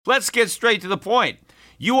Let's get straight to the point.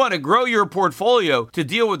 You want to grow your portfolio to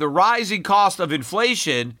deal with the rising cost of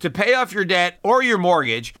inflation, to pay off your debt or your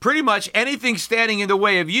mortgage, pretty much anything standing in the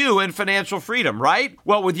way of you and financial freedom, right?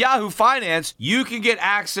 Well, with Yahoo Finance, you can get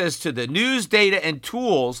access to the news, data, and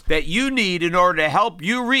tools that you need in order to help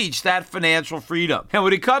you reach that financial freedom. And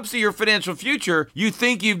when it comes to your financial future, you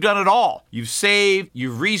think you've done it all. You've saved,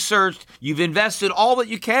 you've researched, you've invested all that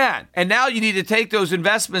you can. And now you need to take those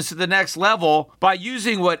investments to the next level by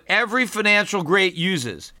using what every financial great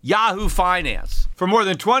uses. Yahoo Finance. For more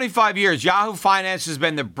than 25 years, Yahoo Finance has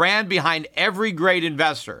been the brand behind every great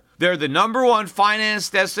investor. They're the #1 finance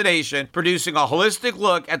destination, producing a holistic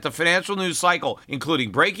look at the financial news cycle,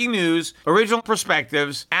 including breaking news, original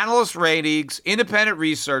perspectives, analyst ratings, independent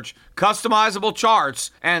research, customizable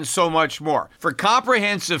charts, and so much more. For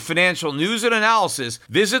comprehensive financial news and analysis,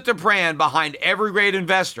 visit the brand behind every great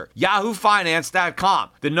investor, yahoofinance.com,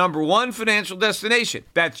 the #1 financial destination.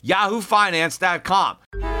 That's yahoofinance.com.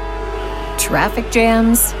 Traffic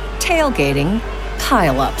jams, tailgating,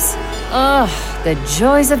 pileups. Ugh, the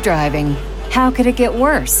joys of driving. How could it get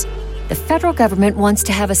worse? The federal government wants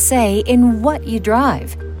to have a say in what you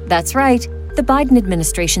drive. That's right. The Biden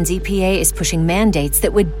administration's EPA is pushing mandates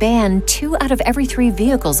that would ban 2 out of every 3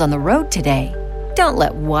 vehicles on the road today. Don't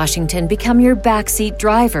let Washington become your backseat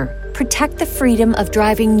driver. Protect the freedom of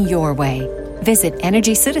driving your way. Visit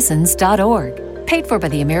EnergyCitizens.org. Paid for by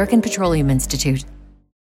the American Petroleum Institute.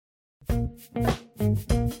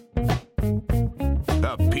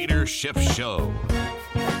 The Peter Schiff Show.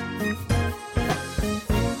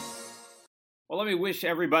 Well, let me wish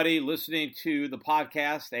everybody listening to the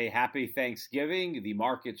podcast a happy Thanksgiving. The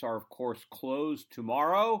markets are, of course, closed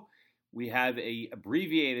tomorrow. We have an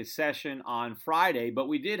abbreviated session on Friday, but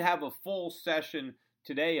we did have a full session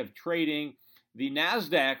today of trading. The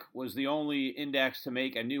NASDAQ was the only index to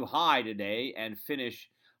make a new high today and finish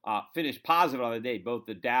positive on the day. Both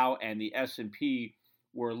the Dow and the S&P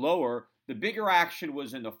were lower. The bigger action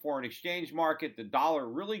was in the foreign exchange market. The dollar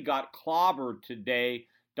really got clobbered today.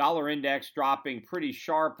 Dollar index dropping pretty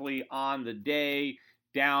sharply on the day,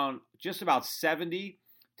 down just about 70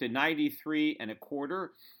 to 93 and a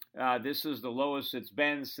quarter. This is the lowest it's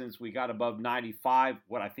been since we got above 95,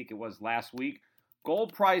 what I think it was last week.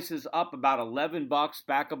 Gold price is up about $11,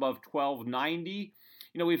 back above $12.90.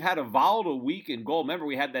 You know, we've had a volatile week in gold. Remember,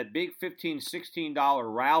 we had that big $15, $16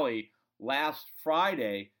 rally last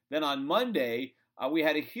Friday. Then on Monday, we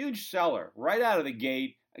had a huge seller right out of the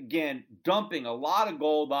gate, again, dumping a lot of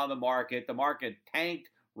gold on the market. The market tanked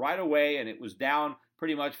right away, and it was down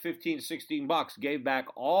pretty much $15, $16, gave back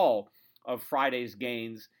all of Friday's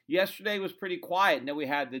gains. Yesterday was pretty quiet, and then we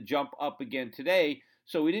had the jump up again today.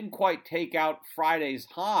 So we didn't quite take out Friday's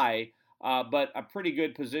high, but a pretty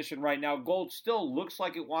good position right now. Gold still looks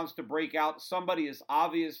like it wants to break out. Somebody is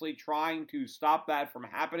obviously trying to stop that from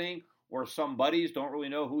happening, or some buddies. Don't really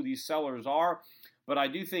know who these sellers are. But I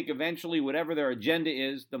do think eventually, whatever their agenda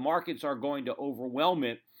is, the markets are going to overwhelm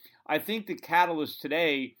it. I think the catalyst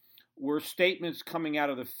today were statements coming out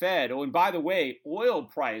of the Fed. Oh, and by the way, oil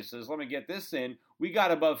prices, let me get this in. We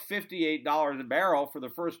got above $58 a barrel for the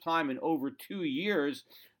first time in over 2 years.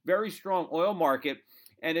 Very strong oil market.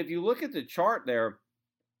 And if you look at the chart there,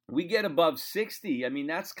 we get above 60. I mean,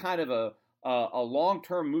 that's kind of a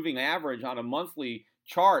long-term moving average on a monthly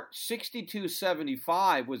chart.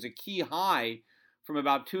 62.75 was a key high from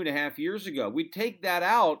about 2.5 years ago. We take that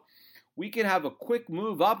out, we can have a quick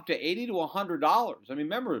move up to $80 to $100. I mean,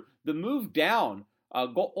 remember, the move down,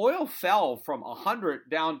 oil fell from 100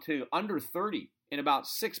 down to under 30 in about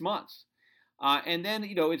 6 months. And then,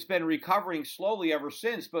 it's been recovering slowly ever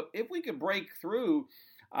since. But if we could break through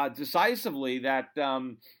decisively that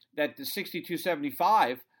the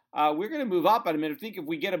 62.75, we're going to move up. I mean, I think if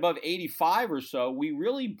we get above 85 or so, we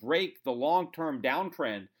really break the long-term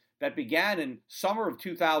downtrend that began in summer of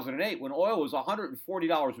 2008 when oil was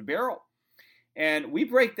 $140 a barrel. And we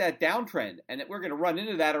break that downtrend, and we're going to run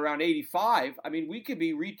into that around 85. I mean, we could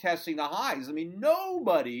be retesting the highs. I mean,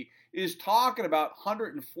 nobody is talking about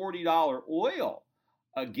 $140 oil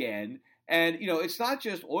again. And, it's not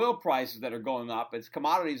just oil prices that are going up. It's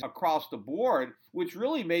commodities across the board, which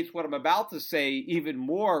really makes what I'm about to say even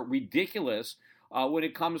more ridiculous when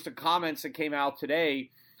it comes to comments that came out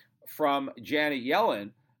today from Janet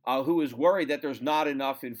Yellen, who is worried that there's not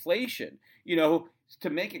enough inflation. To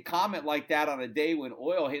make a comment like that on a day when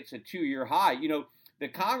oil hits a 2-year high, the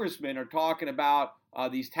congressmen are talking about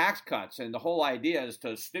these tax cuts, and the whole idea is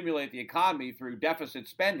to stimulate the economy through deficit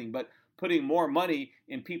spending, but putting more money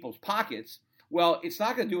in people's pockets. Well, it's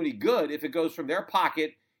not going to do any good if it goes from their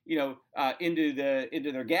pocket, into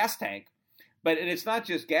their gas tank. And it's not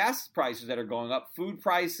just gas prices that are going up, food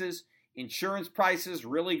prices, insurance prices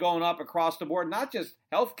really going up across the board, not just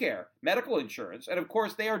healthcare, medical insurance. And of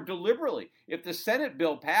course, they are deliberately, if the Senate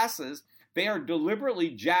bill passes, they are deliberately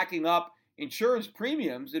jacking up insurance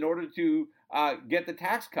premiums in order to get the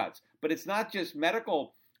tax cuts. But it's not just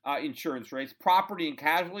medical insurance rates, property and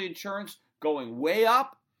casualty insurance going way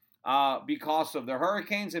up because of the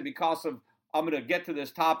hurricanes and because of, I'm going to get to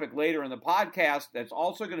this topic later in the podcast, that's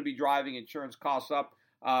also going to be driving insurance costs up,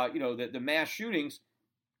 the mass shootings.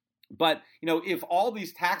 But, if all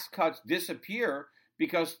these tax cuts disappear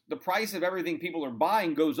because the price of everything people are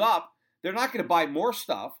buying goes up, they're not going to buy more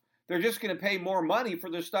stuff. They're just going to pay more money for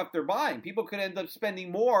the stuff they're buying. People could end up spending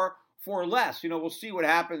more for less. We'll see what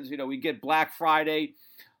happens. We get Black Friday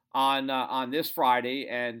on this Friday.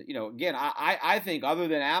 And, again, I think other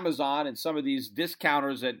than Amazon and some of these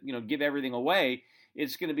discounters that, give everything away,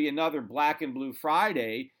 it's going to be another Black and Blue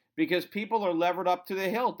Friday because people are levered up to the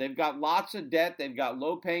hilt. They've got lots of debt. They've got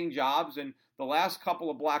low-paying jobs. And the last couple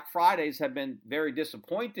of Black Fridays have been very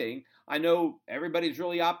disappointing. I know everybody's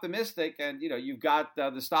really optimistic and, you've got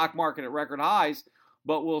the stock market at record highs,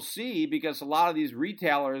 but we'll see because a lot of these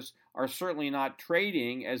retailers are certainly not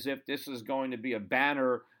trading as if this is going to be a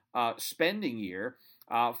banner spending year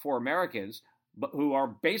for Americans, but who are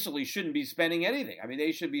basically shouldn't be spending anything. I mean,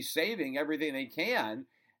 they should be saving everything they can.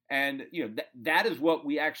 And, that is what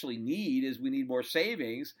we actually need is we need more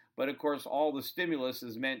savings. But, of course, all the stimulus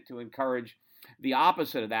is meant to encourage the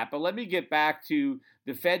opposite of that. But let me get back to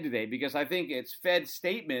the Fed today because I think it's Fed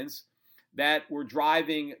statements that were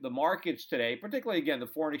driving the markets today, particularly, again, the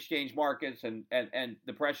foreign exchange markets and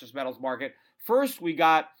the precious metals market. First, we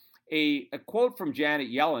got a quote from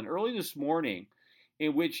Janet Yellen early this morning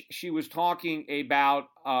in which she was talking about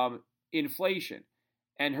inflation.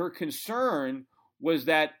 And her concern was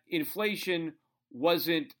that inflation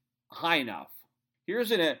wasn't high enough.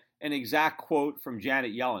 Here's an exact quote from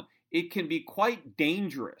Janet Yellen. It can be quite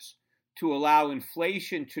dangerous to allow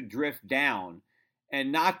inflation to drift down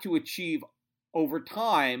and not to achieve over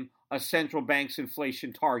time a central bank's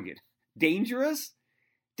inflation target. Dangerous?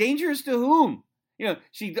 Dangerous to whom?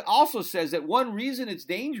 She also says that one reason it's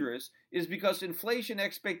dangerous is because inflation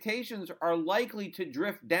expectations are likely to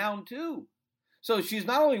drift down too. So she's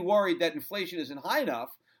not only worried that inflation isn't high enough,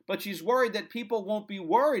 but she's worried that people won't be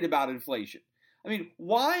worried about inflation. I mean,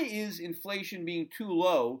 why is inflation being too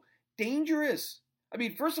low dangerous? I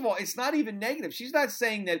mean, first of all, it's not even negative. She's not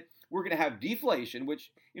saying that we're going to have deflation,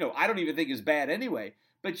 which, I don't even think is bad anyway.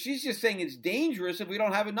 But she's just saying it's dangerous if we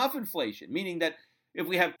don't have enough inflation, meaning that if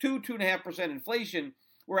we have 2.5% inflation,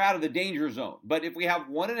 we're out of the danger zone. But if we have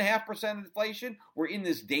 1.5% inflation, we're in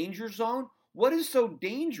this danger zone. What is so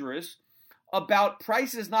dangerous about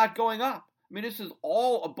prices not going up? I mean, this is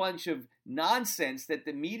all a bunch of nonsense that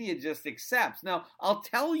the media just accepts. Now, I'll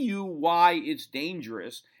tell you why it's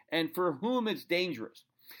dangerous and for whom it's dangerous.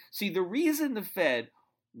 See, the reason the Fed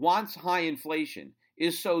wants high inflation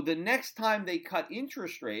is so the next time they cut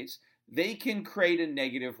interest rates, they can create a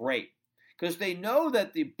negative rate. Because they know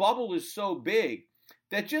that the bubble is so big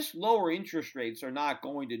that just lower interest rates are not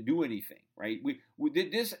going to do anything, right?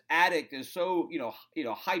 This addict is so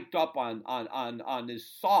hyped up on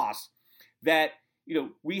this sauce that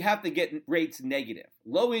we have to get rates negative.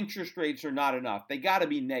 Low interest rates are not enough; they got to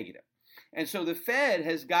be negative. And so the Fed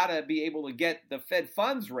has got to be able to get the Fed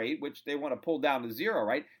funds rate, which they want to pull down to zero,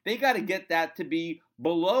 right? They got to get that to be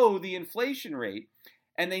below the inflation rate,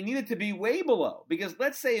 and they need it to be way below because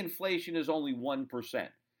let's say inflation is only 1%.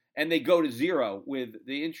 And they go to zero with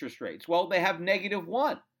the interest rates. Well, they have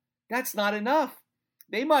 -1. That's not enough.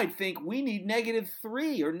 They might think we need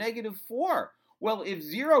 -3 or -4. Well, if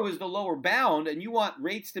zero is the lower bound and you want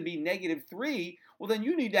rates to be -3, well, then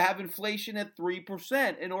you need to have inflation at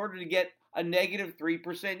 3% in order to get a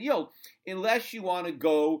 -3% yield, unless you want to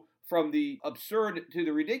go from the absurd to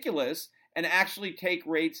the ridiculous and actually take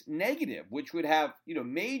rates negative, which would have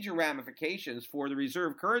major ramifications for the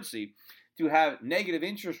reserve currency to have negative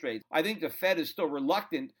interest rates. I think the Fed is still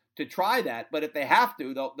reluctant to try that, but if they have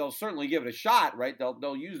to, they'll certainly give it a shot, right?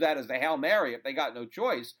 They'll use that as the Hail Mary if they got no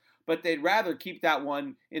choice, but they'd rather keep that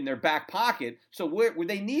one in their back pocket. So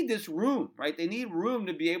they need this room, right? They need room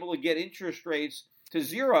to be able to get interest rates to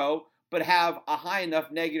zero, but have a high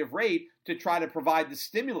enough negative rate to try to provide the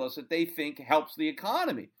stimulus that they think helps the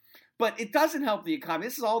economy. But it doesn't help the economy.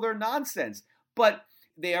 This is all their nonsense. But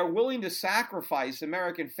they are willing to sacrifice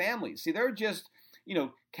American families. See, they're just,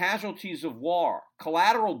 casualties of war,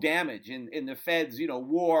 collateral damage in the Fed's,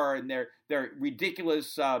 war and their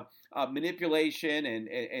ridiculous manipulation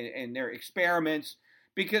and their experiments,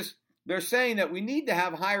 because they're saying that we need to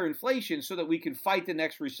have higher inflation so that we can fight the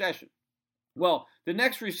next recession. Well, the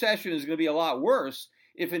next recession is going to be a lot worse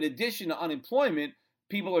if, in addition to unemployment,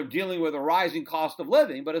 people are dealing with a rising cost of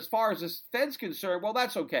living. But as far as the Fed's concerned, well,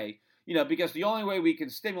 that's okay, because the only way we can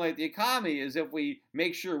stimulate the economy is if we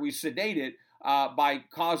make sure we sedate it by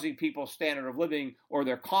causing people's standard of living, or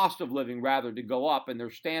their cost of living rather, to go up and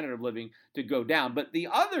their standard of living to go down. But the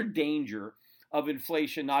other danger of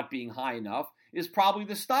inflation not being high enough is probably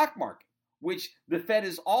the stock market, which the Fed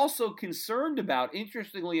is also concerned about,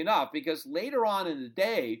 interestingly enough, because later on in the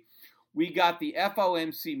day, we got the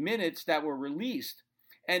FOMC minutes that were released.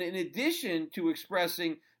 And in addition to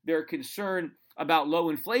expressing their concern about low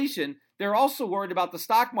inflation, they're also worried about the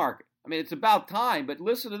stock market. I mean, it's about time, but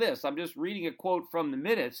listen to this. I'm just reading a quote from the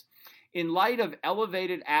minutes. In light of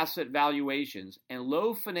elevated asset valuations and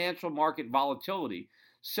low financial market volatility,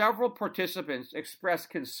 several participants expressed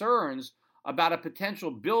concerns about a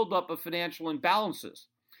potential buildup of financial imbalances.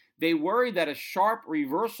 They worry that a sharp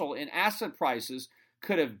reversal in asset prices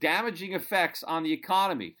could have damaging effects on the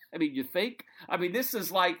economy. I mean, you think? I mean, this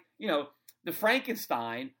is like, the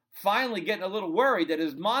Frankenstein finally getting a little worried that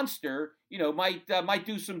his monster, might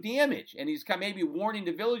do some damage. And he's maybe warning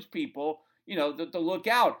the village people, to look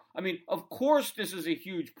out. I mean, of course, this is a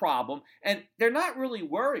huge problem. And they're not really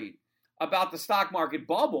worried about the stock market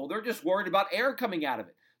bubble. They're just worried about air coming out of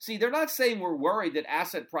it. See, they're not saying we're worried that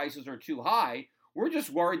asset prices are too high. We're just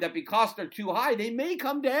worried that because they're too high, they may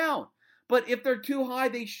come down. But if they're too high,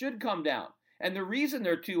 they should come down. And the reason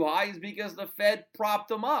they're too high is because the Fed propped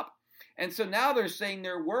them up. And so now they're saying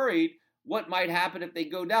they're worried what might happen if they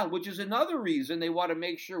go down, which is another reason they want to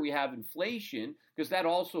make sure we have inflation, because that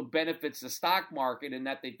also benefits the stock market, in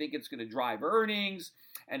that they think it's going to drive earnings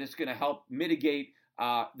and it's going to help mitigate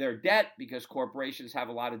their debt, because corporations have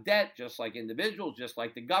a lot of debt, just like individuals, just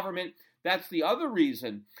like the government. That's the other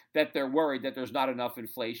reason that they're worried that there's not enough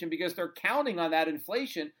inflation, because they're counting on that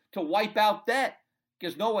inflation to wipe out debt,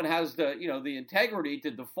 because no one has the integrity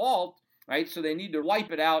to default, right? So they need to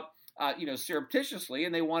wipe it out, surreptitiously,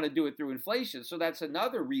 and they want to do it through inflation. So that's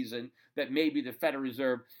another reason that maybe the Federal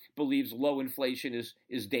Reserve believes low inflation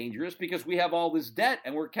is dangerous, because we have all this debt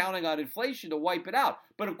and we're counting on inflation to wipe it out.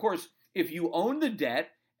 But of course, if you own the debt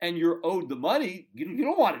and you're owed the money, you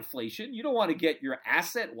don't want inflation. You don't want to get your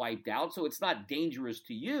asset wiped out. So it's not dangerous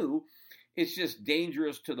to you. It's just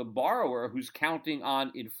dangerous to the borrower who's counting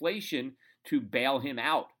on inflation to bail him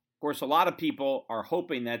out. Of course, a lot of people are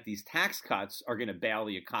hoping that these tax cuts are going to bail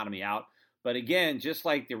the economy out. But again, just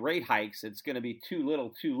like the rate hikes, it's going to be too little,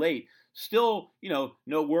 too late. Still,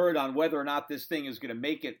 no word on whether or not this thing is going to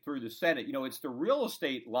make it through the Senate. It's the real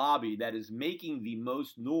estate lobby that is making the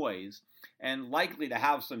most noise and likely to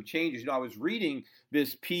have some changes. I was reading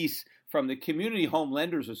this piece from the Community Home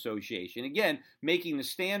Lenders Association, again, making the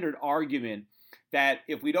standard argument that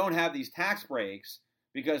if we don't have these tax breaks,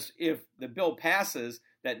 because if the bill passes,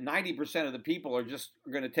 that 90% of the people are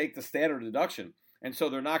going to take the standard deduction. And so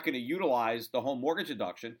they're not going to utilize the home mortgage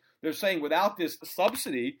deduction. They're saying without this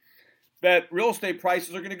subsidy, that real estate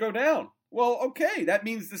prices are going to go down. Well, okay, that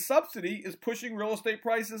means the subsidy is pushing real estate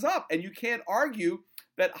prices up. And you can't argue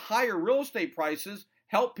that higher real estate prices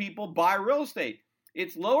help people buy real estate.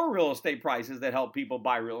 It's lower real estate prices that help people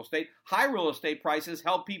buy real estate. High real estate prices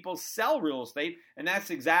help people sell real estate. And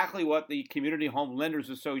that's exactly what the Community Home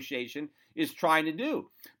Lenders Association is trying to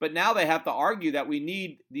do. But now they have to argue that we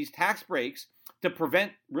need these tax breaks to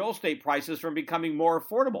prevent real estate prices from becoming more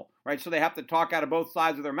affordable, right? So they have to talk out of both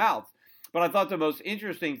sides of their mouth. But I thought the most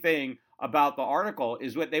interesting thing about the article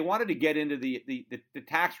is what they wanted to get into the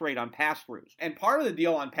tax rate on pass-throughs. And part of the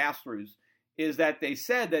deal on pass-throughs is that they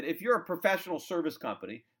said that if you're a professional service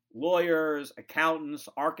company, lawyers, accountants,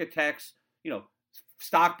 architects,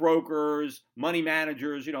 stockbrokers, money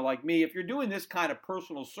managers, like me, if you're doing this kind of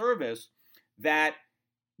personal service, that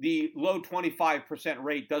the low 25%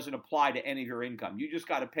 rate doesn't apply to any of your income. You just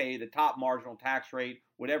got to pay the top marginal tax rate,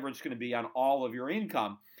 whatever it's going to be on all of your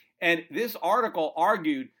income. And this article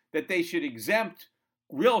argued that they should exempt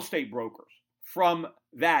real estate brokers from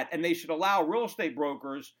that, and they should allow real estate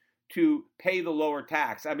brokers to pay the lower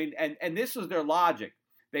tax. I mean, and this is their logic.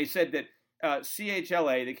 They said that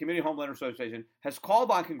CHLA, the Community Home Lenders Association, has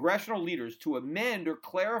called on congressional leaders to amend or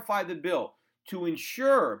clarify the bill to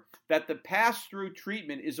ensure that the pass-through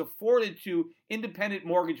treatment is afforded to independent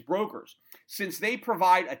mortgage brokers, since they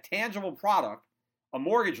provide a tangible product, a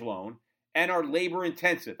mortgage loan, and are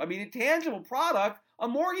labor-intensive. I mean, a tangible product, a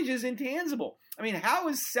mortgage is intangible. I mean, how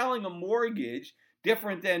is selling a mortgage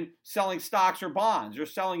different than selling stocks or bonds or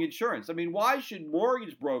selling insurance? I mean, why should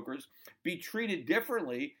mortgage brokers be treated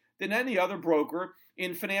differently than any other broker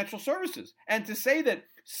in financial services? And to say that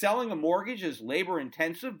selling a mortgage is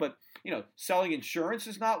labor-intensive, but selling insurance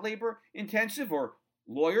is not labor intensive, or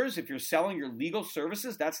lawyers, if you're selling your legal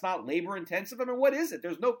services, that's not labor intensive. I mean, what is it?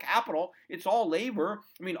 There's no capital. It's all labor.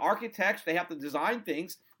 I mean, architects, they have to design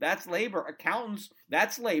things. That's labor. Accountants,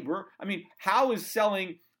 that's labor. I mean, how is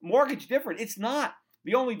selling mortgage different? It's not.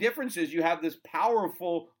 The only difference is you have this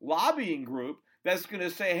powerful lobbying group that's going to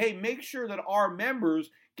say, hey, make sure that our members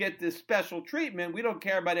get this special treatment. We don't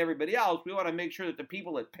care about everybody else. We want to make sure that the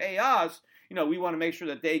people that pay us, we want to make sure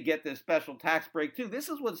that they get this special tax break too. This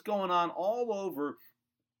is what's going on all over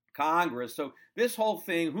Congress. So this whole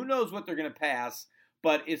thing, who knows what they're going to pass,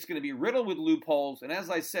 but it's going to be riddled with loopholes. And as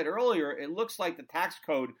I said earlier, it looks like the tax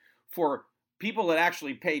code for people that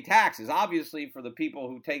actually pay taxes, obviously for the people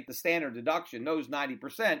who take the standard deduction, knows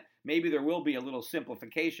 90%, maybe there will be a little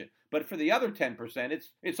simplification. But for the other 10%,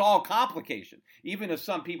 it's all complication. Even if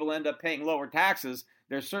some people end up paying lower taxes,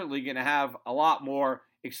 they're certainly going to have a lot more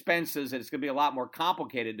expenses, and it's going to be a lot more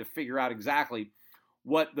complicated to figure out exactly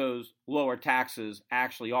what those lower taxes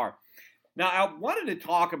actually are. Now, I wanted to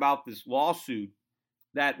talk about this lawsuit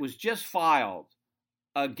that was just filed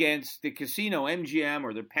against the casino MGM,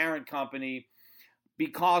 or their parent company,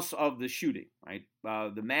 because of the shooting, right?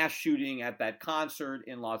 The mass shooting at that concert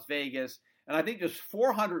in Las Vegas. And I think there's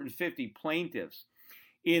 450 plaintiffs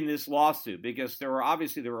in this lawsuit, because there were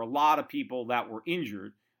a lot of people that were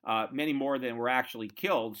injured, many more than were actually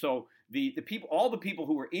killed. So all the people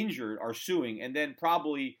who were injured are suing, and then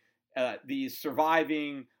probably the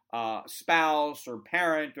surviving spouse or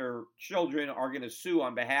parent or children are going to sue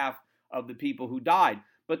on behalf of the people who died.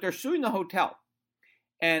 But they're suing the hotel.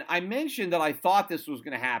 And I mentioned that I thought this was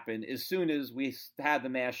going to happen as soon as we had the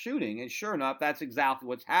mass shooting. And sure enough, that's exactly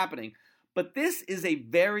what's happening. But this is a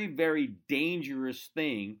very, very dangerous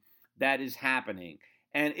thing that is happening.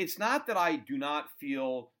 And it's not that I do not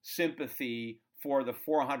feel sympathy for the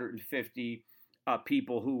 450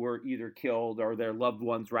 people who were either killed, or their loved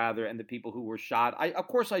ones rather, and the people who were shot. Of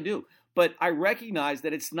course I do. But I recognize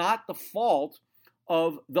that it's not the fault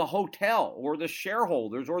of the hotel or the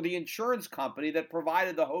shareholders or the insurance company that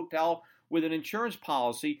provided the hotel with an insurance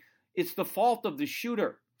policy. It's the fault of the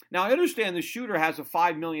shooter. Now, I understand the shooter has a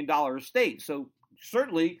 $5 million estate, so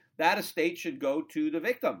certainly that estate should go to the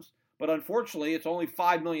victims. But unfortunately, it's only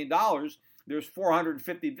 $5 million. There's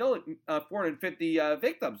 450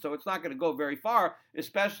 victims, so it's not going to go very far,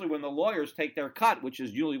 especially when the lawyers take their cut, which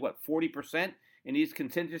is usually, 40% in these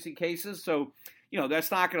contingency cases. So,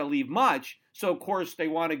 that's not going to leave much. So, of course, they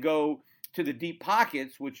want to go to the deep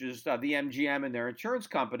pockets, which is the MGM and their insurance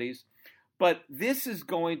companies. But this is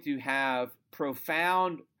going to have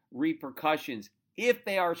profound repercussions if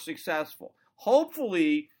they are successful.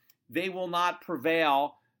 Hopefully, they will not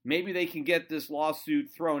prevail. Maybe they can get this lawsuit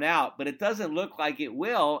thrown out, but it doesn't look like it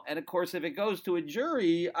will. And, of course, if it goes to a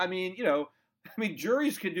jury,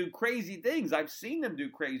 juries can do crazy things. I've seen them do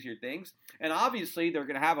crazier things. And obviously, they're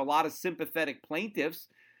going to have a lot of sympathetic plaintiffs.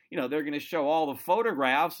 They're going to show all the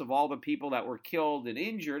photographs of all the people that were killed and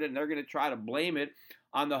injured, and they're going to try to blame it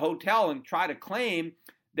on the hotel and try to claim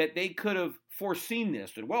that they could have foreseen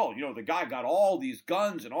this. And, the guy got all these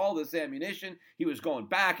guns and all this ammunition. He was going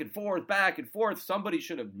back and forth, back and forth. Somebody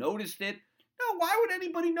should have noticed it. No, why would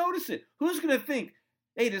anybody notice it? Who's going to think,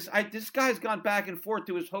 hey, this guy's gone back and forth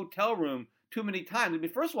to his hotel room too many times? I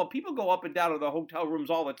mean, first of all, people go up and down to the hotel rooms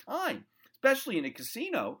all the time, especially in a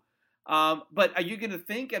casino. But are you going to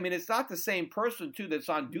think, it's not the same person, too, that's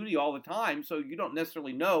on duty all the time, so you don't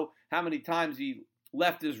necessarily know how many times he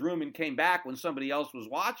left his room and came back when somebody else was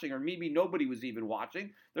watching, or maybe nobody was even watching.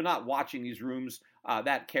 They're not watching these rooms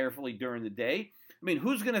that carefully during the day.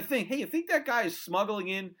 Who's going to think, hey, you think that guy is smuggling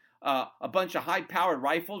in a bunch of high-powered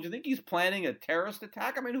rifles? You think he's planning a terrorist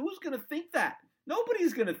attack? Who's going to think that?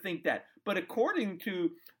 Nobody's going to think that. But according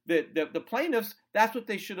to the plaintiffs, that's what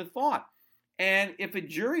they should have thought. And if a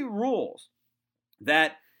jury rules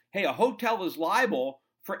that, hey, a hotel is liable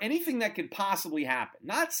for anything that could possibly happen,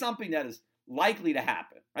 not something that is likely to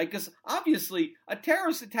happen, right? Because obviously a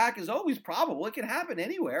terrorist attack is always probable. It can happen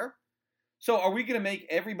anywhere. So are we going to make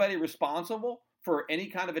everybody responsible for any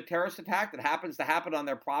kind of a terrorist attack that happens to happen on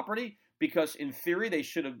their property? Because in theory, they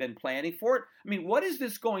should have been planning for it. What is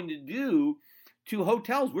this going to do to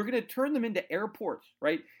hotels? We're going to turn them into airports,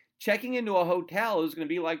 right? Checking into a hotel is going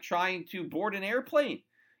to be like trying to board an airplane.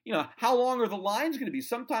 How long are the lines going to be?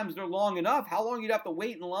 Sometimes they're long enough. How long you'd have to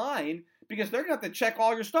wait in line? Because they're going to have to check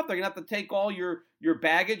all your stuff. They're going to have to take all your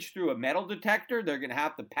baggage through a metal detector. They're going to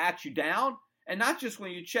have to pat you down. And not just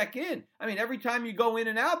when you check in. Every time you go in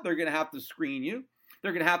and out, they're going to have to screen you.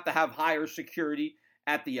 They're going to have higher security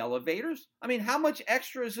at the elevators. How much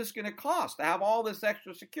extra is this going to cost to have all this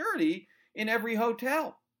extra security in every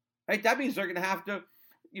hotel? Right? That means they're going to have to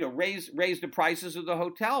raise the prices of the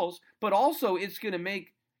hotels, but also it's going to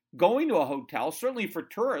make going to a hotel, certainly for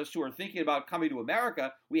tourists who are thinking about coming to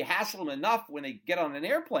America, we hassle them enough when they get on an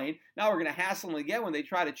airplane. Now we're going to hassle them again when they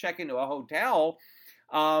try to check into a hotel.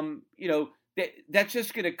 That's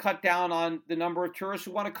just going to cut down on the number of tourists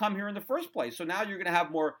who want to come here in the first place. So now you're going to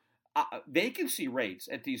have more vacancy rates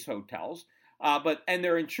at these hotels. And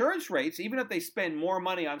their insurance rates, even if they spend more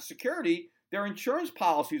money on security, their insurance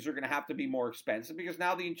policies are going to have to be more expensive because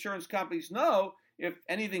now the insurance companies know if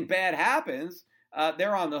anything bad happens,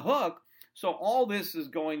 they're on the hook. So all this is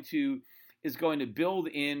going to build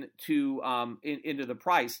into the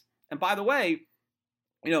price. And by the way,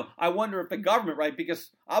 I wonder if the government, right? Because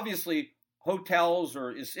obviously hotels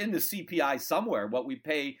is in the CPI somewhere, what we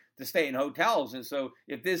pay to stay in hotels. And so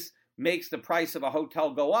if this makes the price of a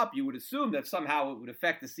hotel go up, you would assume that somehow it would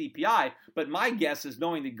affect the CPI. But my guess is,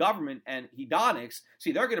 knowing the government and hedonics,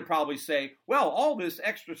 they're going to probably say, well, all this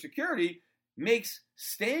extra security makes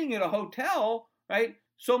staying in a hotel, right,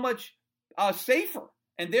 so much safer.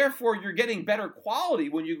 And therefore, you're getting better quality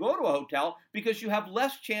when you go to a hotel because you have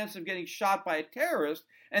less chance of getting shot by a terrorist.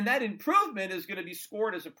 And that improvement is going to be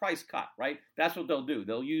scored as a price cut, right? That's what they'll do.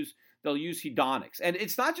 They'll use hedonics. And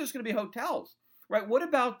it's not just going to be hotels, right? What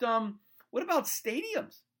about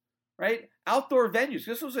stadiums, right? Outdoor venues.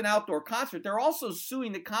 This was an outdoor concert. They're also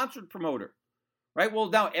suing the concert promoter, right? Well,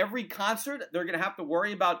 now every concert, they're going to have to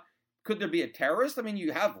worry about, could there be a terrorist? I mean,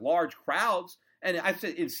 you have large crowds. And I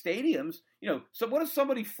said in stadiums, so what if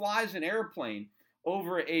somebody flies an airplane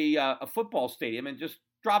over a football stadium and just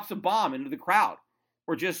drops a bomb into the crowd?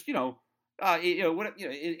 Or just, if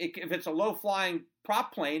it's a low-flying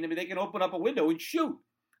prop plane, I mean, they can open up a window and shoot.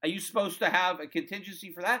 Are you supposed to have a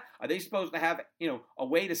contingency for that? Are they supposed to have, a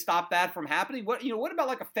way to stop that from happening? What about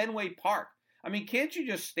like a Fenway Park? I mean, can't you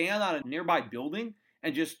just stand on a nearby building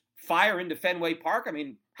and just fire into Fenway Park? I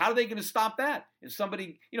mean, how are they going to stop that? If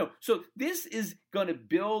somebody, so this is going to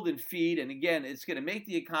build and feed. And again, it's going to make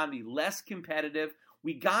the economy less competitive.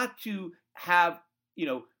 We got to have,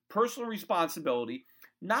 personal responsibility.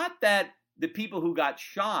 Not that the people who got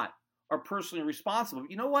shot are personally responsible.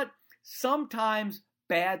 But you know what? Sometimes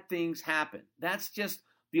bad things happen. That's just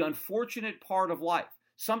the unfortunate part of life.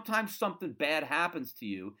 Sometimes something bad happens to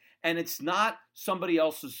you, and it's not somebody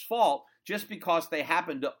else's fault just because they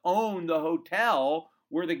happen to own the hotel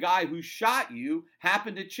where the guy who shot you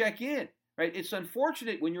happened to check in, right? It's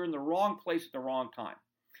unfortunate when you're in the wrong place at the wrong time.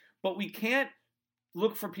 But we can't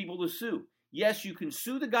look for people to sue. Yes, you can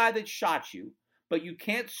sue the guy that shot you, but you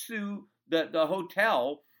can't sue the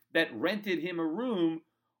hotel that rented him a room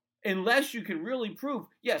unless you can really prove,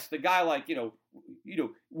 yes, the guy, like, he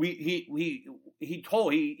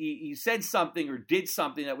said something or did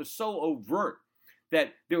something that was so overt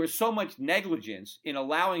that there was so much negligence in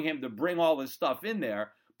allowing him to bring all this stuff in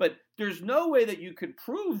there. But there's no way that you could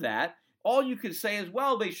prove that. All you could say is,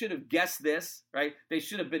 well, they should have guessed this, right? They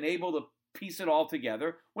should have been able to piece it all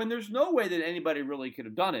together, when there's no way that anybody really could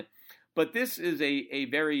have done it. But this is a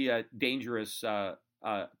very dangerous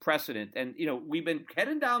precedent. And, we've been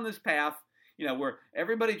heading down this path, where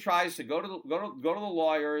everybody tries to go to the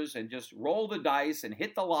lawyers and just roll the dice and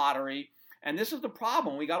hit the lottery. And this is the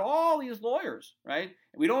problem. We got all these lawyers, right?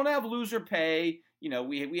 We don't have loser pay.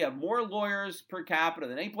 We have more lawyers per capita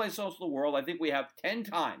than any place else in the world. I think we have 10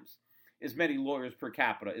 times as many lawyers per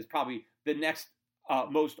capita is probably the next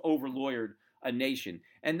most over-lawyered nation.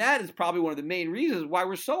 And that is probably one of the main reasons why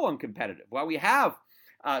we're so uncompetitive, why we have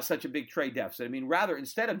such a big trade deficit. I mean, rather,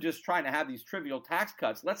 instead of just trying to have these trivial tax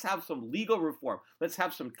cuts, let's have some legal reform. Let's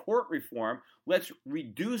have some tort reform. Let's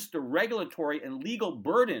reduce the regulatory and legal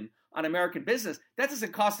burden on American business. That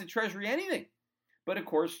doesn't cost the Treasury anything. But of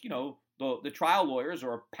course, the trial lawyers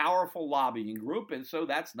are a powerful lobbying group, and so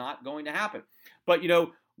that's not going to happen. But,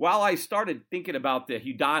 while I started thinking about the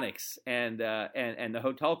hedonics and the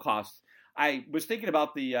hotel costs, I was thinking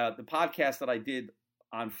about the podcast that I did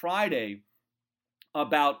on Friday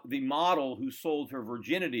about the model who sold her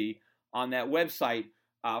virginity on that website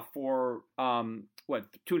for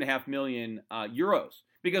 €2.5 million.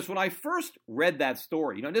 Because when I first read that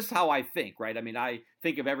story, this is how I think, right? I mean, I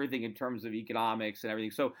think of everything in terms of economics and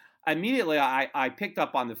everything. So immediately I picked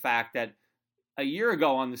up on the fact that a year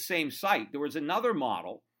ago on the same site, there was another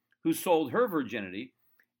model who sold her virginity,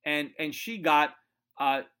 and she got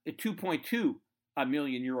 2.2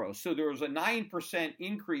 million euros. So there was a 9%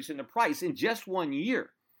 increase in the price in just 1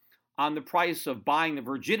 year on the price of buying the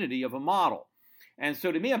virginity of a model. And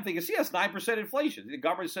so to me, I'm thinking, see, that's 9% inflation. The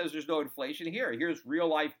government says there's no inflation here. Here's real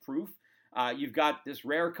life proof. You've got this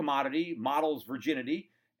rare commodity, model's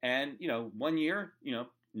virginity, and 1 year,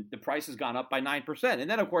 the price has gone up by 9%. And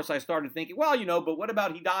then, of course, I started thinking, well, but what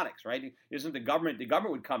about hedonics, right? Isn't the government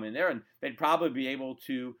would come in there and they'd probably be able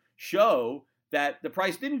to show that the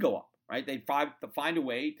price didn't go up, right? They'd find a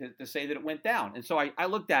way to say that it went down. And so I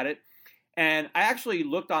looked at it, and I actually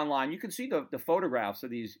looked online. You can see the photographs of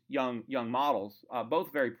these young models,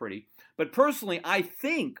 both very pretty. But personally, I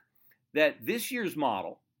think that this year's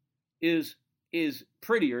model is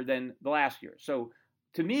prettier than the last year. So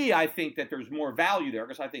to me, I think that there's more value there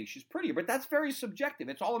because I think she's prettier, but that's very subjective.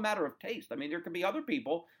 It's all a matter of taste. I mean, there could be other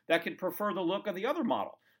people that could prefer the look of the other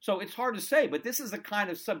model. So it's hard to say, but this is the kind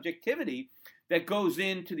of subjectivity that goes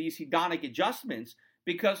into these hedonic adjustments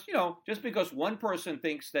because, just because one person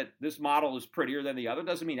thinks that this model is prettier than the other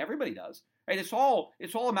doesn't mean everybody does. Right? It's all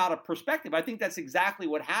a matter of perspective. I think that's exactly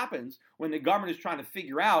what happens when the government is trying to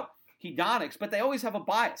figure out hedonics, but they always have a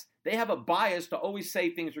bias. They have a bias to always say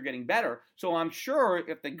things are getting better. So I'm sure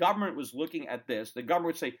if the government was looking at this, the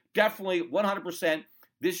government would say, definitely 100%,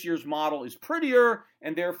 this year's model is prettier,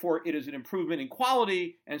 and therefore it is an improvement in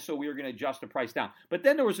quality, and so we are going to adjust the price down. But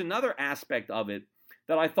then there was another aspect of it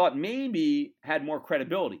that I thought maybe had more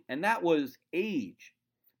credibility, and that was age.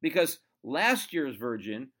 Because last year's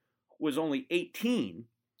Virgin was only 18,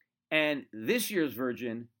 and this year's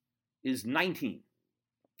Virgin is 19.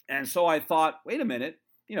 And so I thought, wait a minute,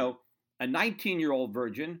 a 19-year-old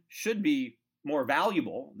virgin should be more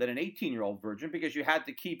valuable than an 18-year-old virgin because you had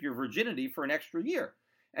to keep your virginity for an extra year.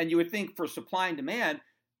 And you would think for supply and demand,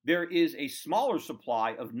 there is a smaller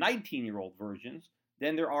supply of 19-year-old virgins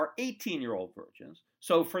than there are 18-year-old virgins.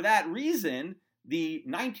 So for that reason, the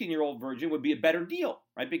 19-year-old virgin would be a better deal,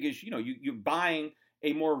 right? Because, you're buying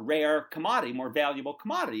a more rare commodity, more valuable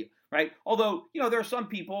commodity, right? Although, there are some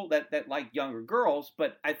people that like younger girls,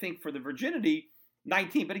 but I think for the virginity,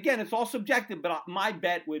 19. But again, it's all subjective, but my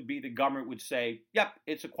bet would be the government would say, yep,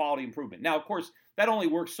 it's a quality improvement. Now, of course, that only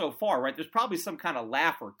works so far, right? There's probably some kind of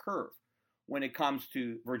Laffer curve when it comes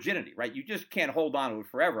to virginity, right? You just can't hold on to it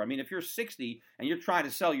forever. I mean, if you're 60 and you're trying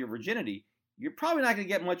to sell your virginity, you're probably not going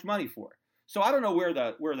to get much money for it. So I don't know where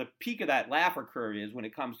the peak of that Laffer curve is when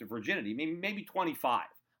it comes to virginity. Maybe 25,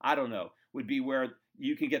 I don't know, would be where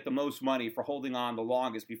you can get the most money for holding on the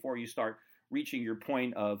longest before you start reaching your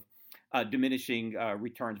point of diminishing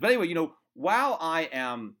returns. But anyway, while I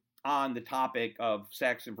am on the topic of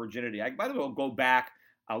sex and virginity, I might as well go back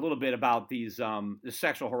a little bit about these the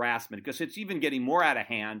sexual harassment because it's even getting more out of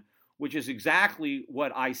hand, which is exactly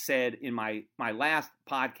what I said in my last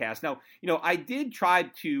podcast. Now, I did try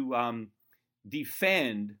to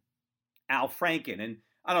defend Al Franken, and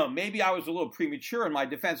I don't know, maybe I was a little premature in my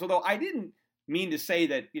defense, although I didn't mean to say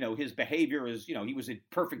that, his behavior is, he was a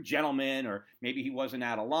perfect gentleman, or maybe he wasn't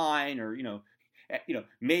out of line, or,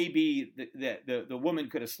 maybe the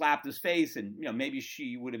woman could have slapped his face and, maybe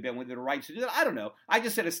she would have been within her rights to do that. I don't know. I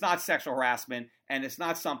just said it's not sexual harassment and it's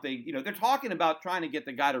not something, they're talking about trying to get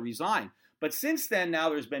the guy to resign. But since then, now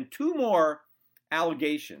there's been two more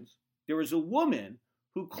allegations. There was a woman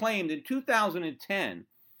who claimed in 2010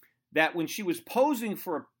 that when she was posing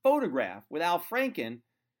for a photograph with Al Franken,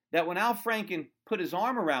 that when Al Franken put his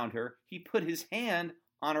arm around her, he put his hand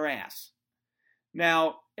on her ass.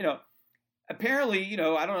 Now, apparently,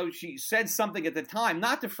 I don't know, she said something at the time,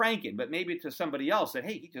 not to Franken, but maybe to somebody else, that,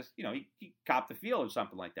 hey, he just, he copped the feel or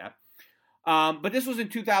something like that. But this was in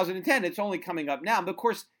 2010. It's only coming up now. But of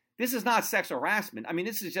course, this is not sexual harassment. I mean,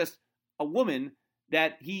 this is just a woman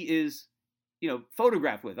that he is,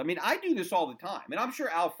 photographed with. I mean, I do this all the time. And I'm sure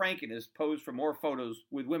Al Franken has posed for more photos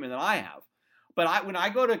with women than I have. But when I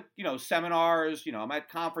go to, seminars, I'm at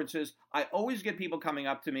conferences, I always get people coming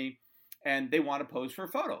up to me and they want to pose for a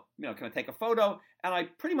photo. Can I take a photo? And I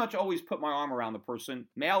pretty much always put my arm around the person,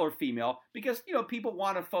 male or female, because, people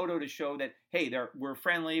want a photo to show that, hey, we're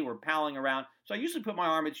friendly, we're palling around. So I usually put my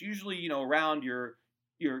arm, it's usually, around your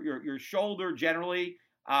shoulder generally,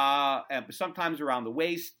 and sometimes around the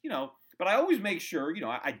waist, But I always make sure,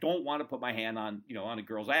 I don't want to put my hand on, on a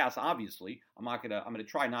girl's ass, obviously. I'm going to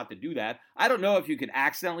try not to do that. I don't know if you could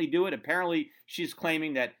accidentally do it. Apparently, she's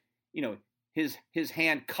claiming that, his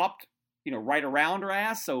hand cupped, right around her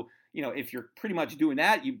ass. So, if you're pretty much doing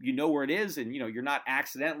that, you know where it is and, you're not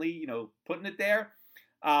accidentally, putting it there.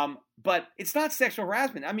 But it's not sexual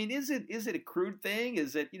harassment. I mean, is it a crude thing?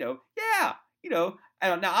 Is it, yeah,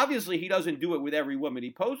 now, obviously, he doesn't do it with every woman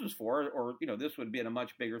he poses for, or this would be a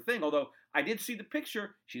much bigger thing. Although I did see the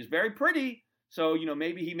picture; she's very pretty. So,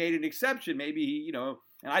 maybe he made an exception. Maybe he, and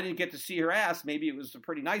I didn't get to see her ass. Maybe it was a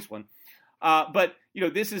pretty nice one. But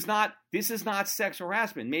this is not sexual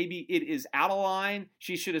harassment. Maybe it is out of line.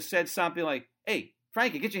 She should have said something like, "Hey,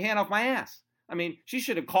 Frankie, get your hand off my ass." I mean, she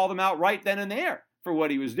should have called him out right then and there for what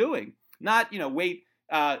he was doing. Not, wait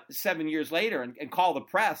 7 years later and call the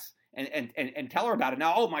press and tell her about it.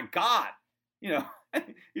 Now, oh my God,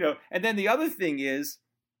 And then the other thing is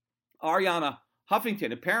Ariana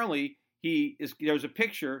Huffington. Apparently, there's a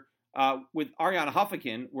picture with Ariana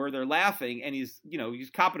Huffington where they're laughing, and he's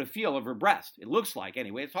copping a feel of her breast. It looks like,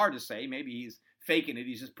 anyway. It's hard to say. Maybe he's faking it.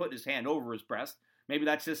 He's just putting his hand over his breast. Maybe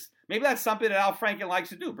that's something that Al Franken likes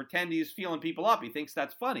to do. Pretend he's feeling people up. He thinks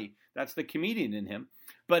that's funny. That's the comedian in him.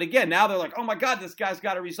 But again, now they're like, oh my God, this guy's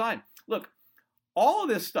got to resign. Look, all of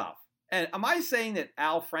this stuff. And am I saying that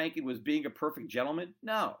Al Franken was being a perfect gentleman?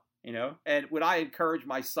 No. And would I encourage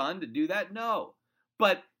my son to do that? No.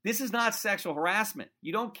 But this is not sexual harassment.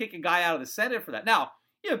 You don't kick a guy out of the Senate for that. Now,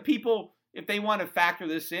 people, if they want to factor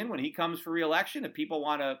this in when he comes for re-election, if people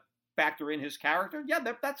want to factor in his character, yeah,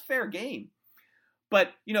 that's fair game.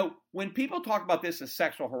 But, when people talk about this as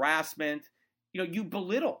sexual harassment, you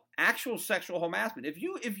belittle actual sexual harassment. If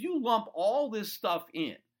you lump all this stuff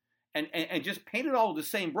in and just paint it all with the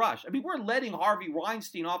same brush, I mean, we're letting Harvey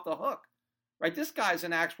Weinstein off the hook, right? This guy's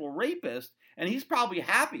an actual rapist, and he's probably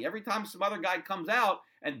happy every time some other guy comes out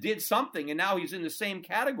and did something, and now he's in the same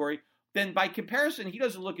category. Then by comparison, he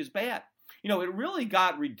doesn't look as bad. It really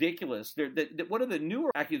got ridiculous. One of the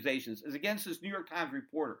newer accusations is against this New York Times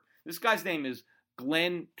reporter. This guy's name is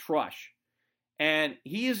Glenn Trush, and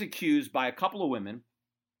he is accused by a couple of women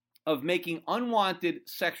of making unwanted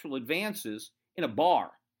sexual advances in a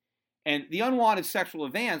bar. And the unwanted sexual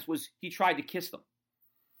advance was he tried to kiss them.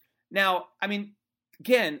 Now, I mean,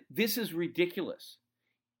 again, this is ridiculous.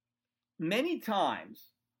 Many times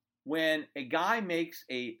when a guy makes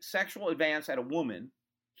a sexual advance at a woman,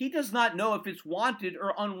 he does not know if it's wanted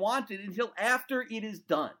or unwanted until after it is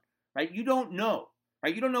done, right? You don't know.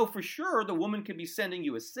 Right? You don't know for sure. The woman could be sending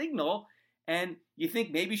you a signal, and you think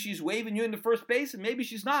maybe she's waving you into first base, and maybe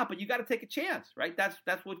she's not, but you got to take a chance, right?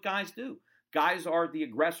 That's what guys do. Guys are the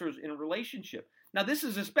aggressors in a relationship. Now, this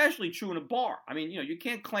is especially true in a bar. I mean, you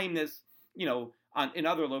can't claim this, in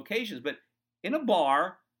other locations, but in a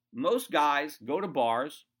bar, most guys go to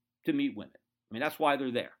bars to meet women. I mean, that's why they're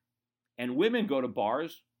there. And women go to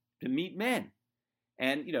bars to meet men.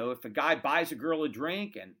 And, if a guy buys a girl a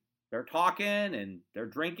drink and they're talking and they're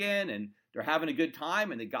drinking and they're having a good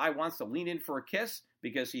time, and the guy wants to lean in for a kiss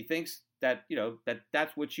because he thinks that,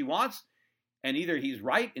 that's what she wants. And either he's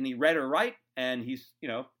right and he read her right and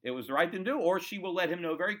it was the right thing to do, or she will let him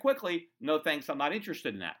know very quickly, no thanks, I'm not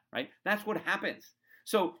interested in that, right? That's what happens.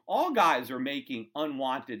 So all guys are making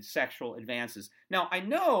unwanted sexual advances. Now, I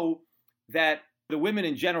know that the women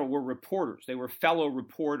in general were reporters. They were fellow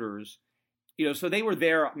reporters. So they were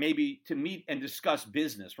there maybe to meet and discuss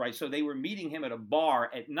business, right? So they were meeting him at a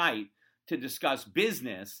bar at night to discuss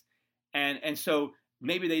business. And so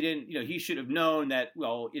maybe they didn't, he should have known that,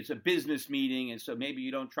 well, it's a business meeting. And so maybe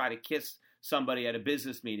you don't try to kiss somebody at a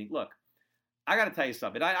business meeting. Look, I got to tell you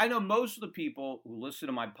something. I know most of the people who listen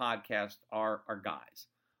to my podcast are guys,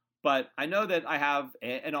 but I know that I have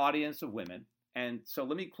an audience of women. And so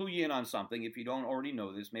let me clue you in on something. If you don't already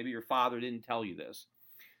know this, maybe your father didn't tell you this.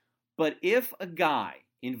 But if a guy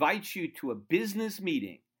invites you to a business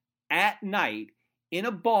meeting at night in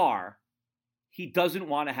a bar, he doesn't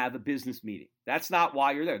want to have a business meeting. That's not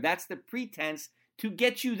why you're there. That's the pretense to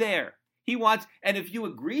get you there. He wants, and if you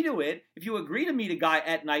agree to it, if you agree to meet a guy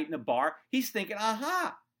at night in a bar, he's thinking,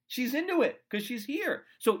 aha, she's into it because she's here.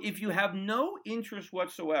 So if you have no interest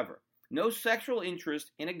whatsoever, no sexual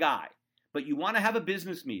interest in a guy, but you want to have a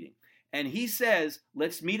business meeting, and he says,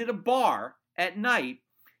 let's meet at a bar at night,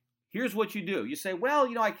 here's what you do. You say, well,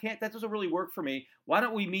 I can't, that doesn't really work for me. Why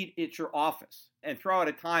don't we meet at your office and throw out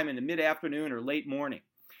a time in the mid-afternoon or late morning?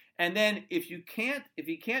 And then if you can't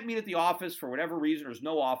meet at the office for whatever reason, there's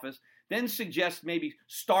no office, then suggest maybe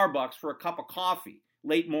Starbucks for a cup of coffee,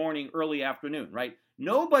 late morning, early afternoon, right?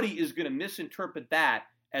 Nobody is going to misinterpret that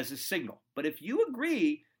as a signal. But if you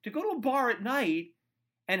agree to go to a bar at night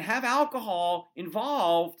and have alcohol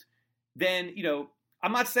involved, then,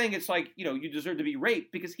 I'm not saying it's like, you deserve to be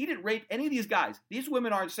raped, because he didn't rape any of these guys. These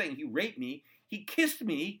women aren't saying he raped me. He kissed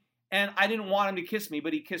me, and I didn't want him to kiss me,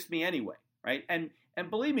 but he kissed me anyway, right? And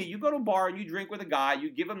believe me, you go to a bar and you drink with a guy, you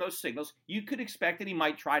give him those signals, you could expect that he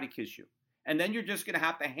might try to kiss you. And then you're just going to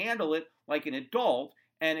have to handle it like an adult,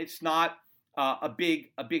 and it's not a big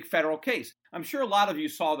federal case. I'm sure a lot of you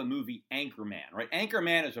saw the movie Anchorman, right?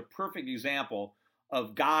 Anchorman is a perfect example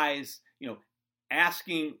of guys,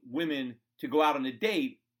 asking women to go out on a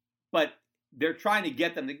date, but they're trying to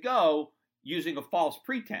get them to go using a false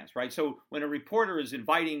pretense, right? So when a reporter is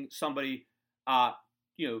inviting somebody,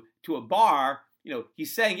 to a bar,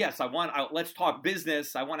 he's saying, yes, let's talk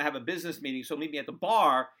business. I want to have a business meeting. So meet me at the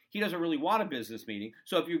bar. He doesn't really want a business meeting.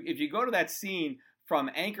 So if you go to that scene from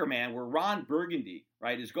Anchorman where Ron Burgundy,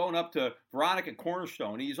 right, is going up to Veronica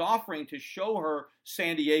Cornerstone. He's offering to show her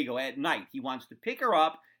San Diego at night. He wants to pick her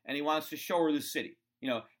up and he wants to show her the city.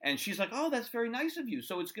 And she's like, oh, that's very nice of you.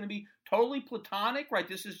 So it's going to be totally platonic, right?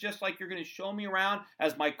 This is just like you're going to show me around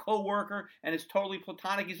as my coworker, and it's totally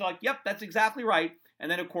platonic. He's like, yep, that's exactly right. And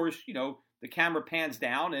then, of course, the camera pans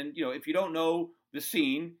down, and, if you don't know the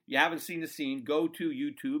scene, you haven't seen the scene, go to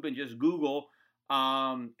YouTube and just Google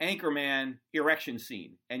Anchorman erection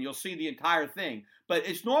scene, and you'll see the entire thing. But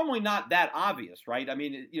it's normally not that obvious, right? I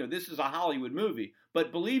mean, this is a Hollywood movie,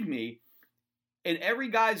 but believe me, in every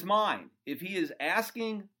guy's mind, if he is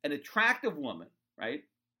asking an attractive woman, right,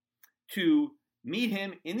 to meet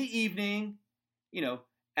him in the evening,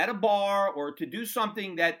 at a bar, or to do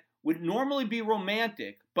something that would normally be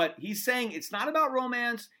romantic, but he's saying it's not about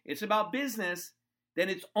romance, it's about business, then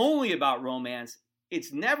it's only about romance.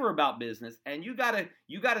 It's never about business, and you gotta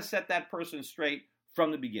set that person straight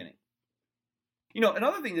from the beginning.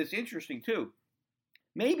 Another thing that's interesting too,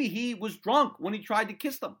 maybe he was drunk when he tried to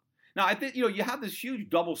kiss them. Now, I think, you have this huge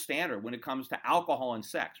double standard when it comes to alcohol and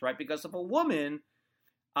sex, right? Because if a woman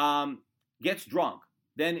gets drunk,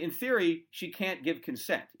 then in theory, she can't give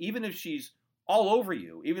consent. Even if she's all over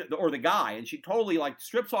you, or the guy, and she totally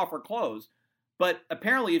strips off her clothes. But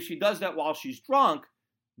apparently, if she does that while she's drunk,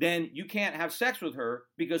 then you can't have sex with her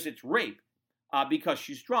because it's rape because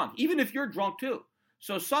she's drunk, even if you're drunk too.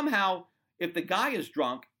 So somehow, if the guy is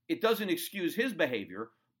drunk, it doesn't excuse his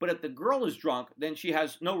behavior. But if the girl is drunk, then she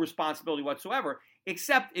has no responsibility whatsoever,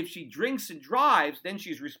 except if she drinks and drives, then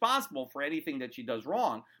she's responsible for anything that she does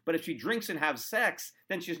wrong. But if she drinks and has sex,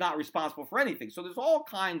 then she's not responsible for anything. So there's all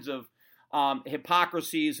kinds of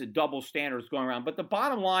hypocrisies and double standards going around. But the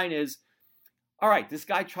bottom line is, all right, this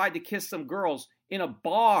guy tried to kiss some girls in a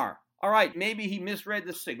bar. All right, maybe he misread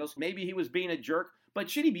the signals. Maybe he was being a jerk. But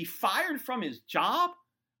should he be fired from his job?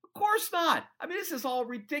 Of course not. I mean, this is all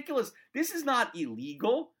ridiculous. This is not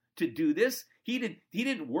illegal to do this. He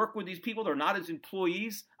didn't work with these people. They're not his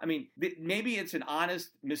employees. I mean, maybe it's an honest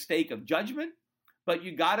mistake of judgment, but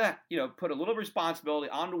you gotta, put a little responsibility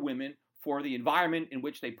on the women for the environment in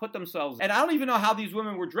which they put themselves. And I don't even know how these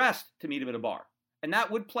women were dressed to meet him at a bar. And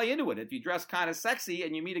that would play into it. If you dress kind of sexy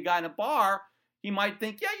and you meet a guy in a bar, he might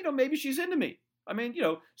think, yeah, maybe she's into me. I mean,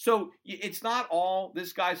 so it's not all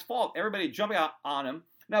this guy's fault. Everybody jumping out on him.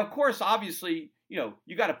 Now, of course, obviously, you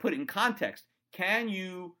got to put it in context. Can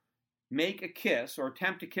you make a kiss or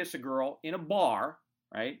attempt to kiss a girl in a bar,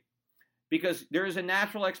 right? Because there is a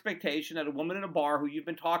natural expectation that a woman in a bar who you've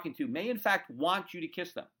been talking to may, in fact, want you to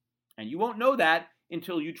kiss them. And you won't know that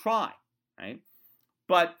until you try, right?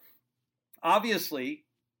 But obviously,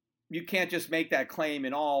 you can't just make that claim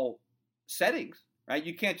in all settings, right?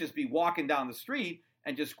 You can't just be walking down the street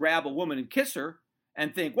and just grab a woman and kiss her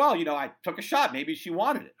and think, well, I took a shot. Maybe she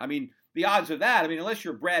wanted it. I mean, the odds of that, unless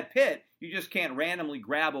you're Brad Pitt, you just can't randomly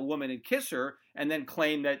grab a woman and kiss her and then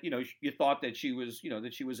claim that, you thought that she was,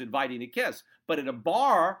 that she was inviting a kiss. But at a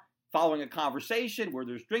bar, following a conversation where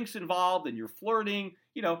there's drinks involved and you're flirting,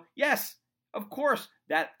 yes, of course,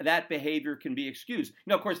 that behavior can be excused.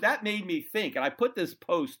 Of course, that made me think, and I put this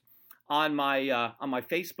post on my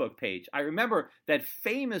Facebook page. I remember that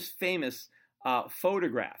famous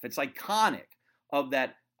photograph. It's iconic, of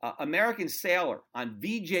that American sailor on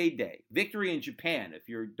VJ Day, victory in Japan, if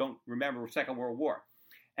you don't remember Second World War.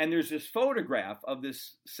 And there's this photograph of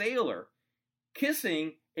this sailor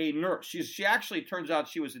kissing a nurse. She actually, turns out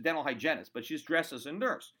she was a dental hygienist, but she's dressed as a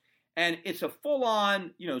nurse. And it's a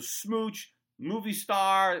full-on, smooch, movie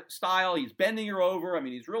star style. He's bending her over.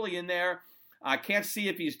 He's really in there. I can't see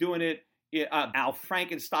if he's doing it Al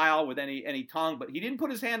Franken style with any tongue, but he didn't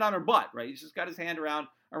put his hand on her butt, right? He's just got his hand around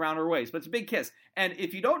her waist. But it's a big kiss. And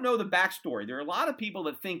if you don't know the backstory, there are a lot of people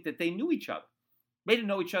that think that they knew each other. They didn't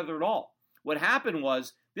know each other at all. What happened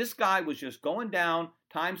was this guy was just going down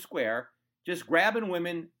Times Square, just grabbing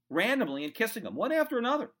women randomly and kissing them, one after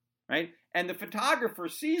another, right? And the photographer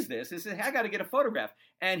sees this and says, hey, I got to get a photograph.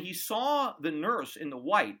 And he saw the nurse in the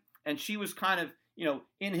white, and she was kind of,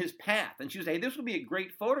 in his path. And she was, hey, this would be a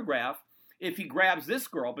great photograph if he grabs this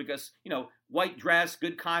girl because, white dress,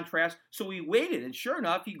 good contrast. So he waited, and sure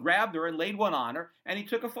enough, he grabbed her and laid one on her, and he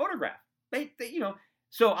took a photograph.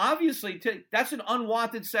 So obviously, that's an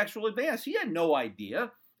unwanted sexual advance. He had no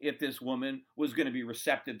idea if this woman was going to be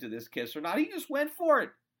receptive to this kiss or not. He just went for it.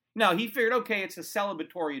 Now, he figured, okay, it's a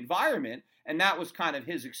celebratory environment, and that was kind of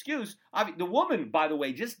his excuse. The woman, by the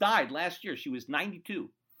way, just died last year. She was 92.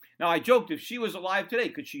 Now, I joked, if she was alive today,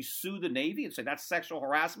 could she sue the Navy and say, that's sexual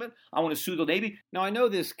harassment? I want to sue the Navy. Now, I know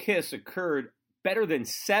this kiss occurred better than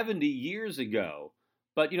 70 years ago,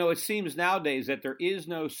 But, it seems nowadays that there is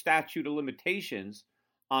no statute of limitations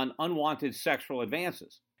on unwanted sexual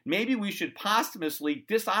advances. Maybe we should posthumously,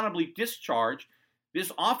 dishonorably discharge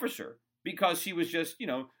this officer because she was just,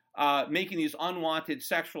 making these unwanted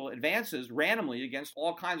sexual advances randomly against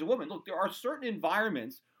all kinds of women. Look, there are certain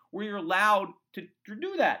environments where you're allowed to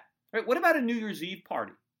do that. Right? What about a New Year's Eve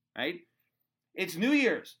party, right? It's New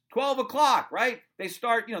Year's, 12 o'clock, right? They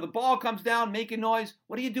start, the ball comes down, making noise.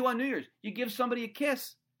 What do you do on New Year's? You give somebody a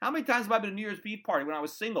kiss. How many times have I been at a New Year's Eve party when I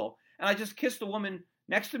was single and I just kissed a woman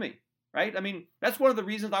next to me, right? I mean, that's one of the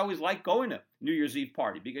reasons I always like going to New Year's Eve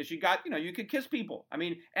party because you got, you could kiss people. I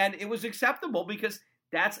mean, and it was acceptable because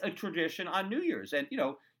that's a tradition on New Year's. And,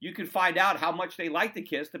 you can find out how much they like to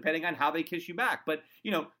kiss depending on how they kiss you back. But,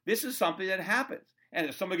 this is something that happens. And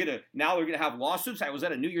is somebody now they're going to have lawsuits? I was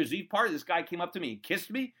at a New Year's Eve party. This guy came up to me and kissed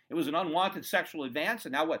me. It was an unwanted sexual advance.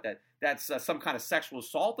 And now what? That's some kind of sexual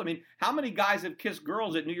assault? I mean, how many guys have kissed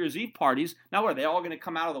girls at New Year's Eve parties? Now what, are they all going to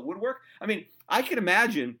come out of the woodwork? I mean, I can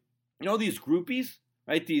imagine, these groupies,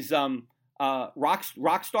 right? These rock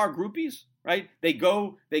star groupies, right? They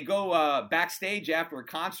go backstage after a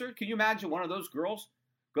concert. Can you imagine one of those girls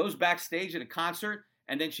goes backstage at a concert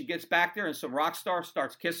and then she gets back there and some rock star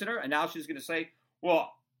starts kissing her and now she's going to say,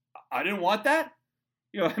 well, I didn't want that.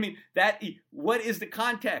 What is the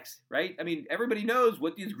context, right? I mean, everybody knows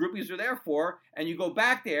what these groupies are there for, and you go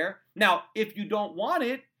back there. Now, if you don't want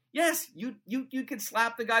it, yes, you can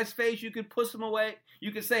slap the guy's face, you can push him away,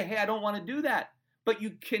 you can say, hey, I don't want to do that. But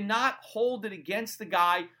you cannot hold it against the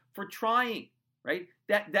guy for trying, right?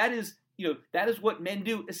 That is what men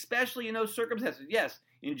do, especially in those circumstances. Yes,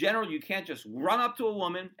 in general, you can't just run up to a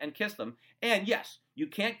woman and kiss them. And yes, you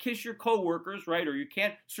can't kiss your coworkers, right? Or you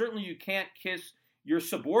can't kiss your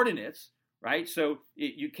subordinates, right? So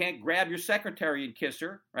you can't grab your secretary and kiss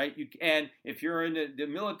her, right? And if you're in the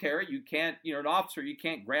military, you can't, an officer, you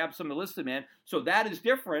can't grab some enlisted man. So that is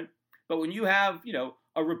different. But when you have,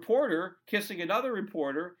 a reporter kissing another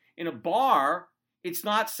reporter in a bar, it's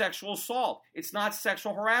not sexual assault. It's not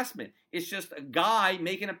sexual harassment. It's just a guy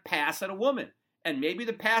making a pass at a woman. And maybe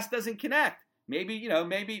the pass doesn't connect. Maybe,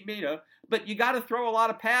 but you got to throw a lot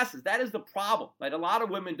of passes. That is the problem. Like a lot of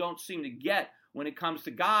women don't seem to get when it comes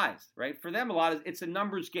to guys, right? For them, it's a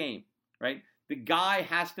numbers game, right? The guy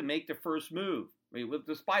has to make the first move, right?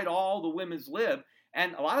 Despite all the women's lib.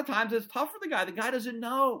 And a lot of times it's tough for the guy. The guy doesn't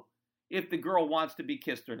know if the girl wants to be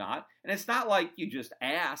kissed or not. And it's not like you just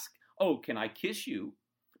ask, oh, can I kiss you?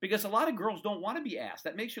 Because a lot of girls don't want to be asked.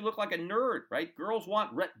 That makes you look like a nerd, right? Girls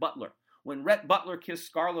want Rhett Butler. When Rhett Butler kissed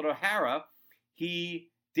Scarlett O'Hara, he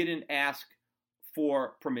didn't ask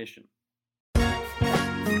for permission.